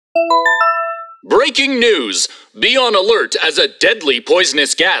Breaking news! Be on alert as a deadly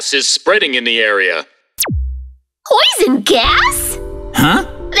poisonous gas is spreading in the area. Poison gas? Huh?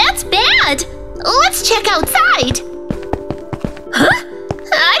 That's bad! Let's check outside! Huh?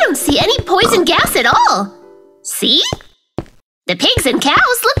 I don't see any poison gas at all! See? The pigs and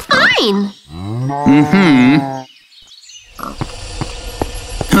cows look fine!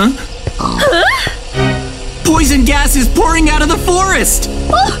 Huh? Poison gas is pouring out of the forest!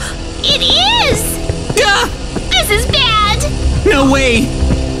 Oh, it is! Ah! This is bad! No way!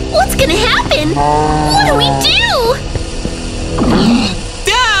 What's gonna happen? What do we do?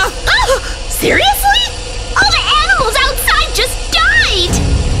 Ah! Oh, seriously? All the animals outside just died!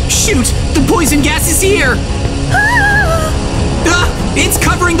 Shoot! The poison gas is here! Ah! It's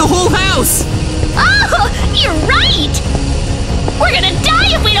covering the whole house! Oh, you're right! We're gonna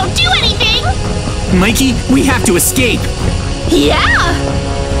die if we don't do anything! Mikey, we have to escape! Yeah!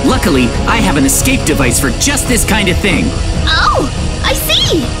 Luckily, I have an escape device for just this kind of thing. Oh, I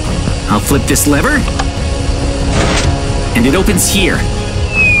see! I'll flip this lever. And it opens here.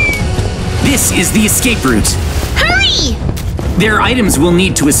 This is the escape route. Hurry! There are items we'll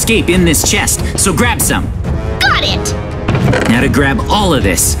need to escape in this chest, so grab some. Got it! Now to grab all of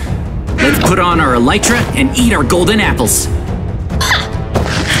this. Let's put on our elytra and eat our golden apples.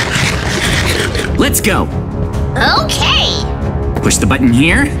 Let's go. Okay. Push the button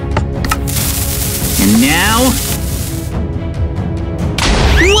here. And now...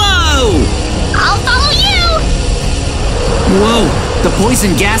 Whoa! I'll follow you! Whoa, the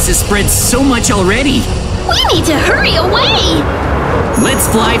poison gas has spread so much already. We need to hurry away! Let's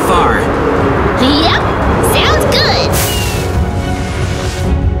fly far. Yep, sounds good.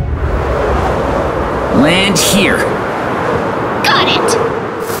 Land here. Got it.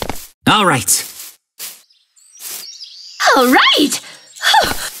 All right. All right!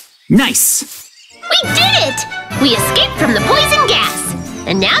 Nice. We did it! We escaped from the poison gas.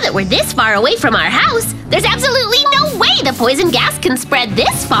 And now that we're this far away from our house, there's absolutely no way the poison gas can spread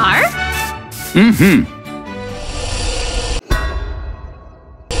this far.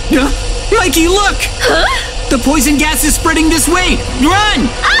 Mikey, look! Huh? The poison gas is spreading this way! Run!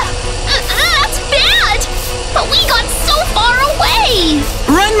 That's bad! But we got so far away!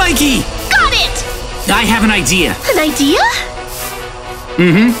 Run, Mikey! Got it! I have an idea. An idea?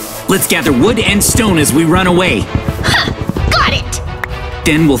 Let's gather wood and stone as we run away. Got it!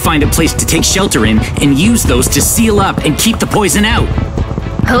 Then we'll find a place to take shelter in and use those to seal up and keep the poison out.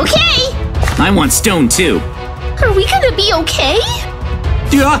 Okay! I want stone too. Are we gonna be okay?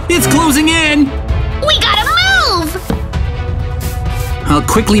 It's closing in! We gotta move! I'll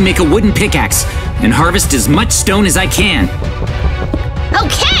quickly make a wooden pickaxe and harvest as much stone as I can.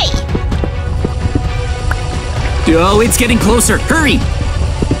 Okay! Oh, it's getting closer. Hurry!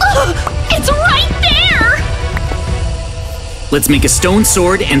 It's right there! Let's make a stone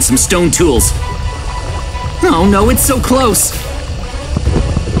sword and some stone tools. Oh no, it's so close!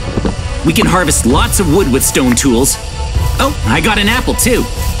 We can harvest lots of wood with stone tools. Oh, I got an apple too.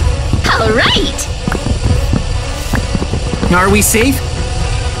 All right! Are we safe?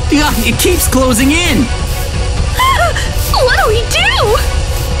 It keeps closing in! What do we do?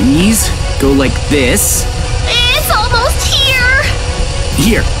 These go like this. It's almost here!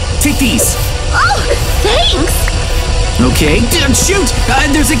 Here, take these. Oh, thanks! Okay, shoot!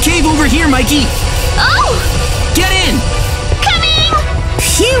 There's a cave over here, Mikey! Oh! Get in! Coming!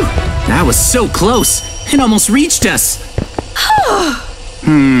 Phew! That was so close. It almost reached us.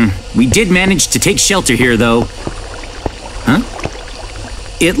 We did manage to take shelter here, though. Huh?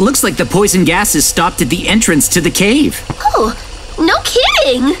 It looks like the poison gas is stopped at the entrance to the cave. Oh, no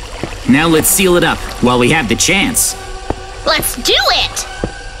kidding! Now let's seal it up while we have the chance. Let's do it!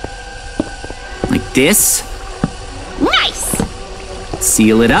 Like this. Nice!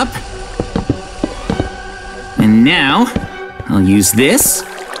 Seal it up. And now, I'll use this.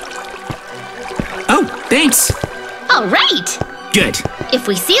 Oh, thanks! All right! Good. If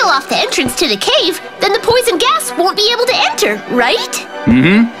we seal off the entrance to the cave, then the poison gas won't be able to enter, right?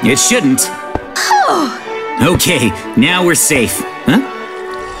 It shouldn't. Oh! Okay, now we're safe. Huh?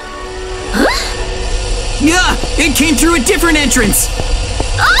 Yeah, it came through a different entrance.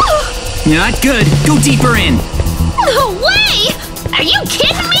 Oh! Not good. Go deeper in. No way! Are you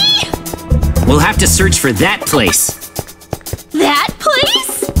kidding me? We'll have to search for that place. That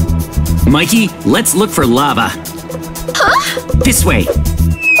place? Mikey, let's look for lava. Huh? This way.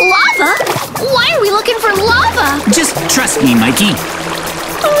 Lava? Why are we looking for lava? Just trust me, Mikey.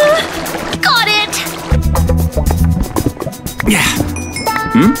 Got it! Yeah.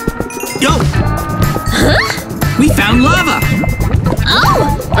 Go! Huh? We found lava!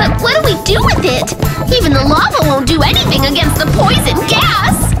 Oh, but what do we do with it? Even the lava won't do anything against the poison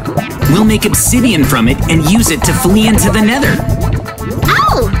gas! We'll make obsidian from it and use it to flee into the nether.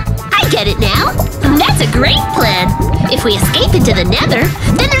 Oh! I get it now! That's a great plan! If we escape into the nether,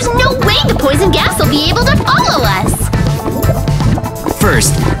 then there's no way the poison gas will be able to follow us!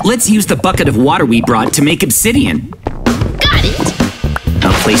 First, let's use the bucket of water we brought to make obsidian. Got it!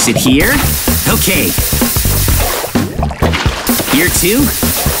 I'll place it here. Okay. Here too?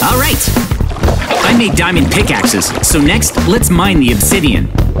 All right. I made diamond pickaxes, so next, let's mine the obsidian.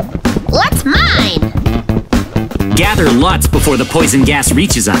 What's mine? Gather lots before the poison gas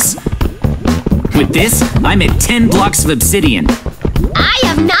reaches us. With this, I'm at 10 blocks of obsidian. I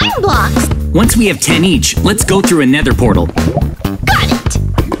have 9 blocks. Once we have 10 each, let's go through a nether portal. Got it.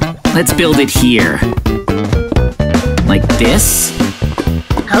 Let's build it here. Like this.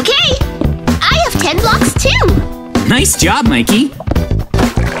 Okay. I have 10 blocks too. Nice job, Mikey.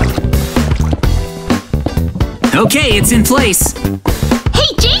 Okay, it's in place. Hey,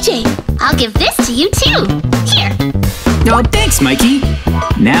 JJ, I'll give this to you too. Here. Oh, thanks, Mikey.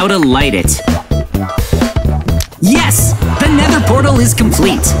 Now to light it. Yes! The nether portal is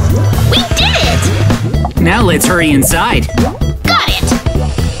complete. We did it! Now let's hurry inside. Got it!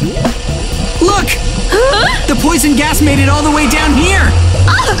 Look! Huh? The poison gas made it all the way down here!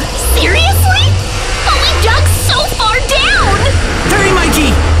 Oh, seriously? But we dug so far down! Hurry,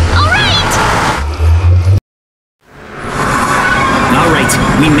 Mikey! Alright! Alright,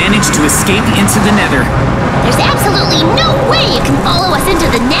 we managed to escape into the nether. There's absolutely no way it can follow us into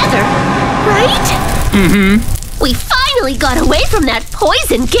the nether, right? Mm-hmm. We finally got away from that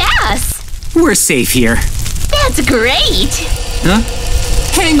poison gas! We're safe here. That's great! Huh?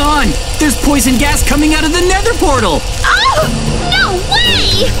 Hang on! There's poison gas coming out of the nether portal! Oh! No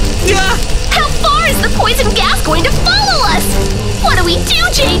way! Yeah! How far is the poison gas going to follow us? What do we do,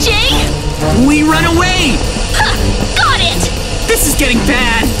 JJ? We run away! Huh, got it! This is getting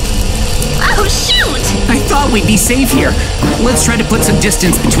bad! Oh, shoot! I thought we'd be safe here. Let's try to put some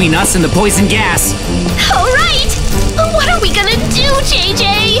distance between us and the poison gas. Alright! What are we gonna do,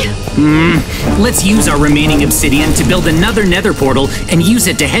 JJ? Let's use our remaining obsidian to build another nether portal and use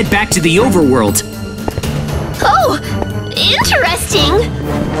it to head back to the overworld. Oh, interesting!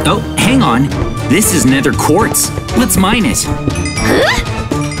 Oh, hang on. This is nether quartz. Let's mine it. Huh?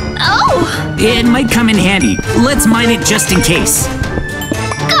 Oh! It might come in handy. Let's mine it just in case.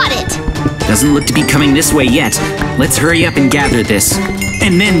 Got it! Doesn't look to be coming this way yet. Let's hurry up and gather this.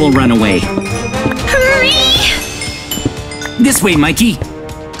 And then we'll run away. Hurry! This way, Mikey.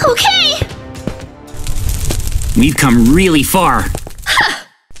 Okay! We've come really far.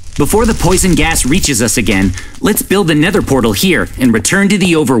 Before the poison gas reaches us again, let's build the nether portal here and return to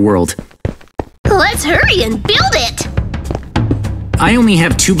the overworld. Let's hurry and build it! I only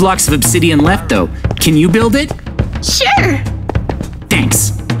have 2 blocks of obsidian left, though. Can you build it? Sure!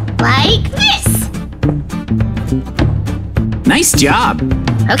 Thanks. Like this! Nice job.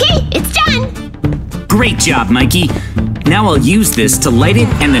 Okay, it's done! Great job, Mikey. Now I'll use this to light it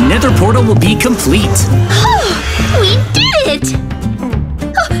and the nether portal will be complete. We did it!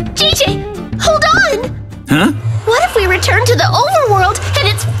 Oh, JJ, hold on! Huh? What if we return to the overworld and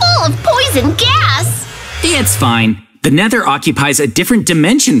it's full of poison gas? It's fine. The nether occupies a different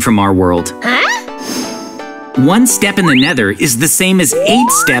dimension from our world. Huh? 1 step in the nether is the same as 8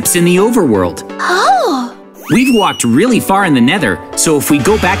 steps in the overworld. Oh! We've walked really far in the nether, so if we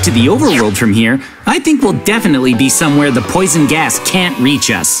go back to the overworld from here, I think we'll definitely be somewhere the poison gas can't reach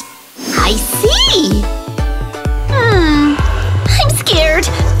us. I see! I'm scared,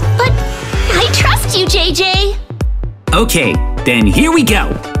 but I trust you, JJ. Okay, then here we go.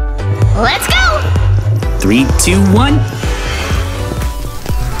 Let's go! 3, 2, 1.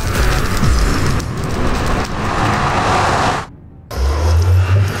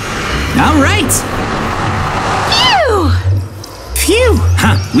 All right! Phew! Phew!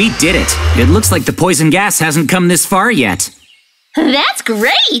 Huh, we did it. It looks like the poison gas hasn't come this far yet. That's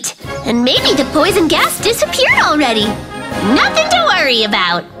great! And maybe the poison gas disappeared already. Nothing to worry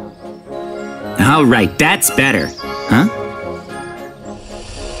about. All right, that's better. Huh?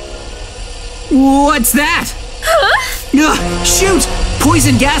 What's that? Huh? Ugh, shoot!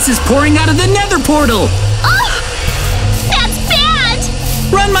 Poison gas is pouring out of the nether portal! Oh! That's bad!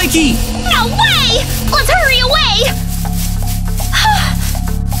 Run, Mikey! No way! Let's hurry away!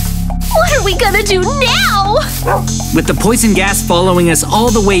 What are we gonna do now? With the poison gas following us all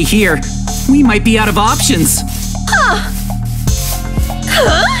the way here, we might be out of options.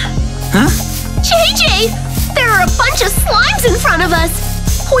 Huh? JJ! There are a bunch of slimes in front of us!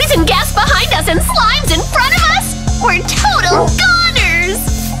 Poison gas behind us and slimes in front of us? We're total goners!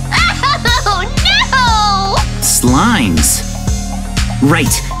 slimes.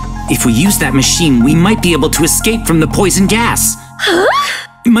 Right. If we use that machine, we might be able to escape from the poison gas. Huh?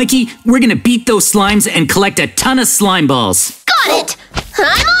 Mikey, we're gonna beat those slimes and collect a ton of slime balls. Got it! I'm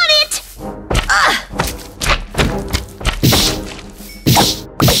on it!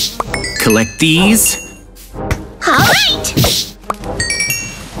 Collect these. All right!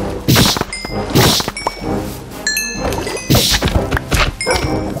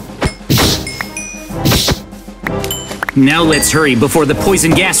 Now let's hurry before the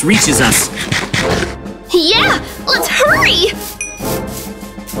poison gas reaches us. Yeah, let's hurry!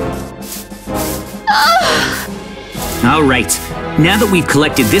 All right. Now that we've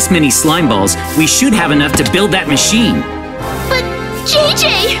collected this many slime balls, we should have enough to build that machine. But,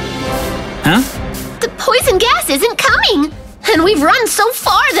 JJ! Huh? The poison gas isn't coming! And we've run so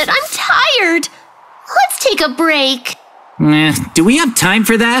far that I'm tired! Let's take a break. Do we have time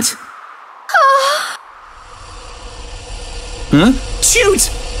for that? Huh? Shoot!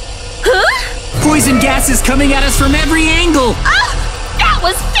 Huh? Poison gas is coming at us from every angle! That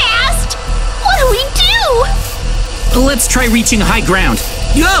was fast! What do we do? Let's try reaching high ground.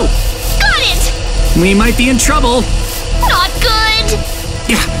 Go! Got it! We might be in trouble. Not good!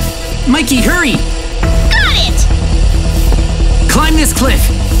 Yeah. Mikey, hurry! Got it! Climb this cliff.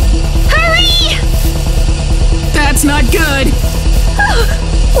 Hurry! That's not good.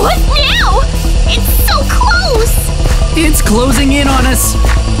 What now? It's so close! It's closing in on us.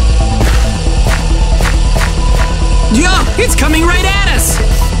 Yeah, it's coming right at us.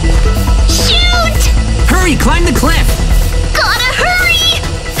 Shoot! Hurry, climb the cliff. Gotta hurry!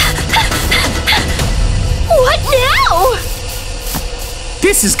 What now?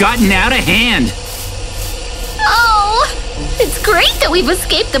 This has gotten out of hand. Oh! It's great that we've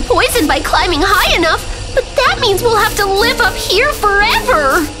escaped the poison by climbing high enough, but that means we'll have to live up here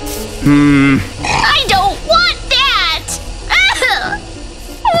forever. I don't want that!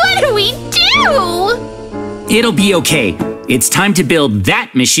 What do we do? It'll be okay. It's time to build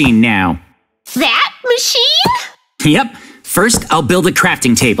that machine now. That machine? Yep. First, I'll build a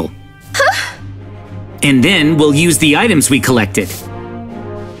crafting table. And then we'll use the items we collected.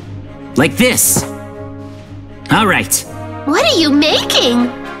 Like this. All right. What are you making?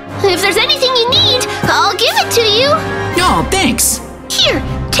 If there's anything you need, I'll give it to you. Oh, thanks. Here,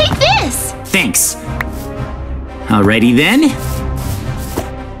 take this. Thanks. Alrighty then.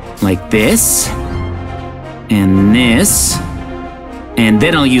 Like this. And this. And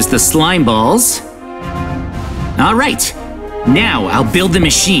then I'll use the slime balls. All right. Now I'll build the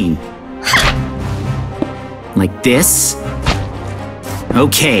machine. Like this.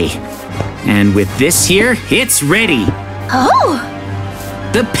 Okay. And with this here, it's ready. Oh!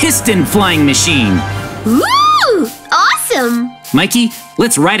 The piston flying machine. Ooh! Awesome! Mikey,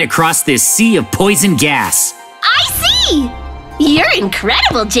 let's ride across this sea of poison gas. I see! You're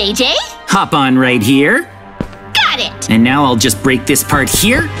incredible, JJ! Hop on right here. Got it! And now I'll just break this part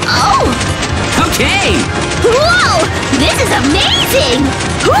here. Oh! Okay! Whoa! This is amazing!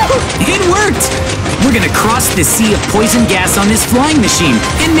 Woo! It worked! We're gonna cross the sea of poison gas on this flying machine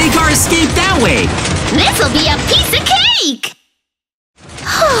and make our escape that way! This'll be a piece of cake!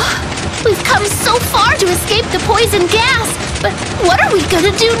 We've come so far to escape the poison gas, but what are we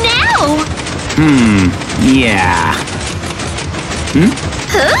gonna do now? Yeah.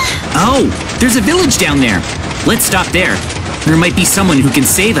 Huh? Oh, there's a village down there. Let's stop there. There might be someone who can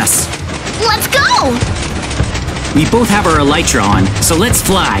save us. Let's go! We both have our elytra on, so let's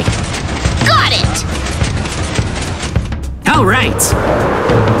fly. Got it! All right.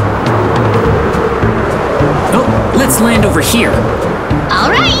 Oh, let's land over here. All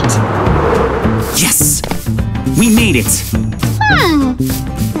right! Yes! We made it!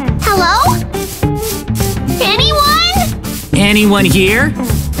 Hello? Anyone? Anyone here?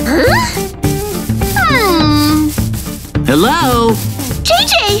 Huh? Hello?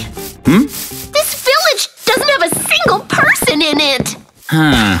 JJ! This village doesn't have a single person in it!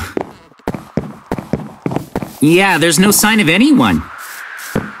 Huh. Yeah, there's no sign of anyone.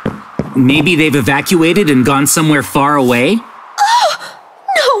 Maybe they've evacuated and gone somewhere far away?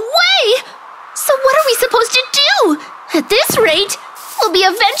 No way! So what are we supposed to do? At this rate, we'll be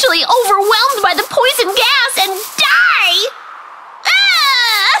eventually overwhelmed by the poison gas and die!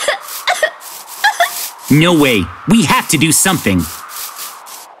 No way. We have to do something.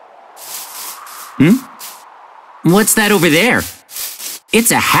 What's that over there?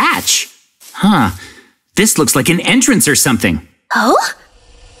 It's a hatch. Huh. This looks like an entrance or something. Oh?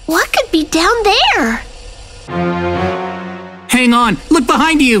 What could be down there? Hang on. Look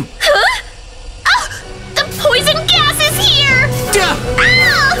behind you. Huh? Oh, the poison gas is here! Duh!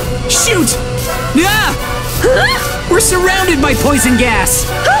 Ah! Shoot! Yeah! Huh? We're surrounded by poison gas!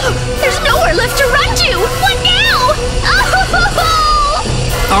 There's nowhere left to run to! What now?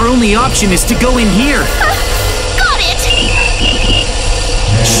 Our only option is to go in here. Got it!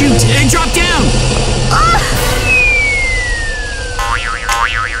 Shoot, and drop down!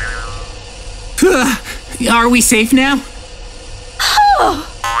 Are we safe now?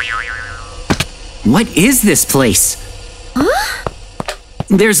 What is this place? Huh?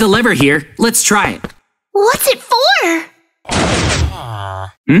 There's a lever here. Let's try it. What's it for?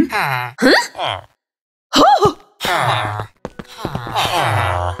 Hmm? Huh?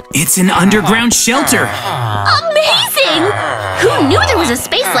 It's an underground shelter. Amazing! Who knew there was a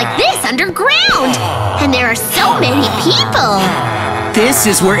space like this underground? And there are so many people! This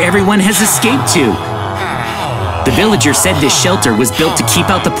is where everyone has escaped to. The villager said this shelter was built to keep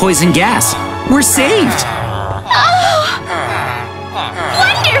out the poison gas. We're saved! Oh!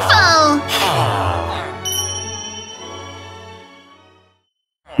 Wonderful!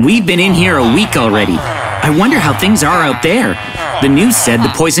 We've been in here a week already. I wonder how things are out there. The news said the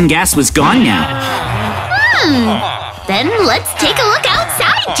poison gas was gone now. Then let's take a look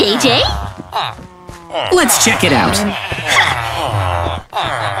outside, JJ. Let's check it out.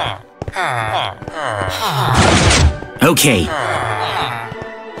 Okay.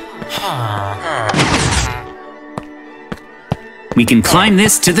 We can climb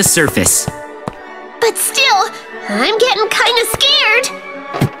this to the surface. But still, I'm getting kind of scared.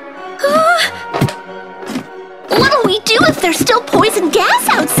 What'll we do if there's still poison gas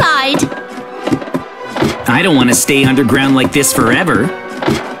outside? I don't want to stay underground like this forever.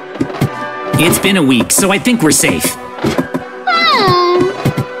 It's been a week, so I think we're safe.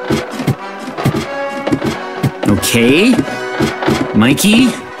 Okay. Mikey?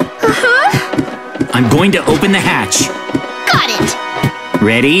 I'm going to open the hatch. Got it.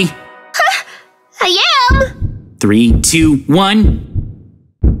 Ready? I am. 3, 2, 1.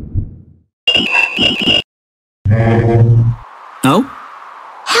 Oh?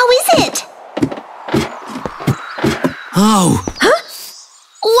 How is it? Oh. Huh?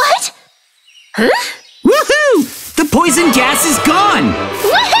 What? Huh? Woohoo! The poison gas is gone!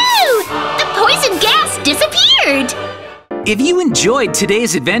 Woohoo! The poison gas disappeared! If you enjoyed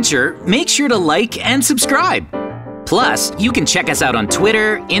today's adventure, make sure to like and subscribe. Plus, you can check us out on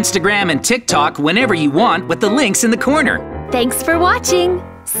Twitter, Instagram, and TikTok whenever you want with the links in the corner. Thanks for watching.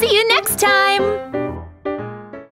 See you next time.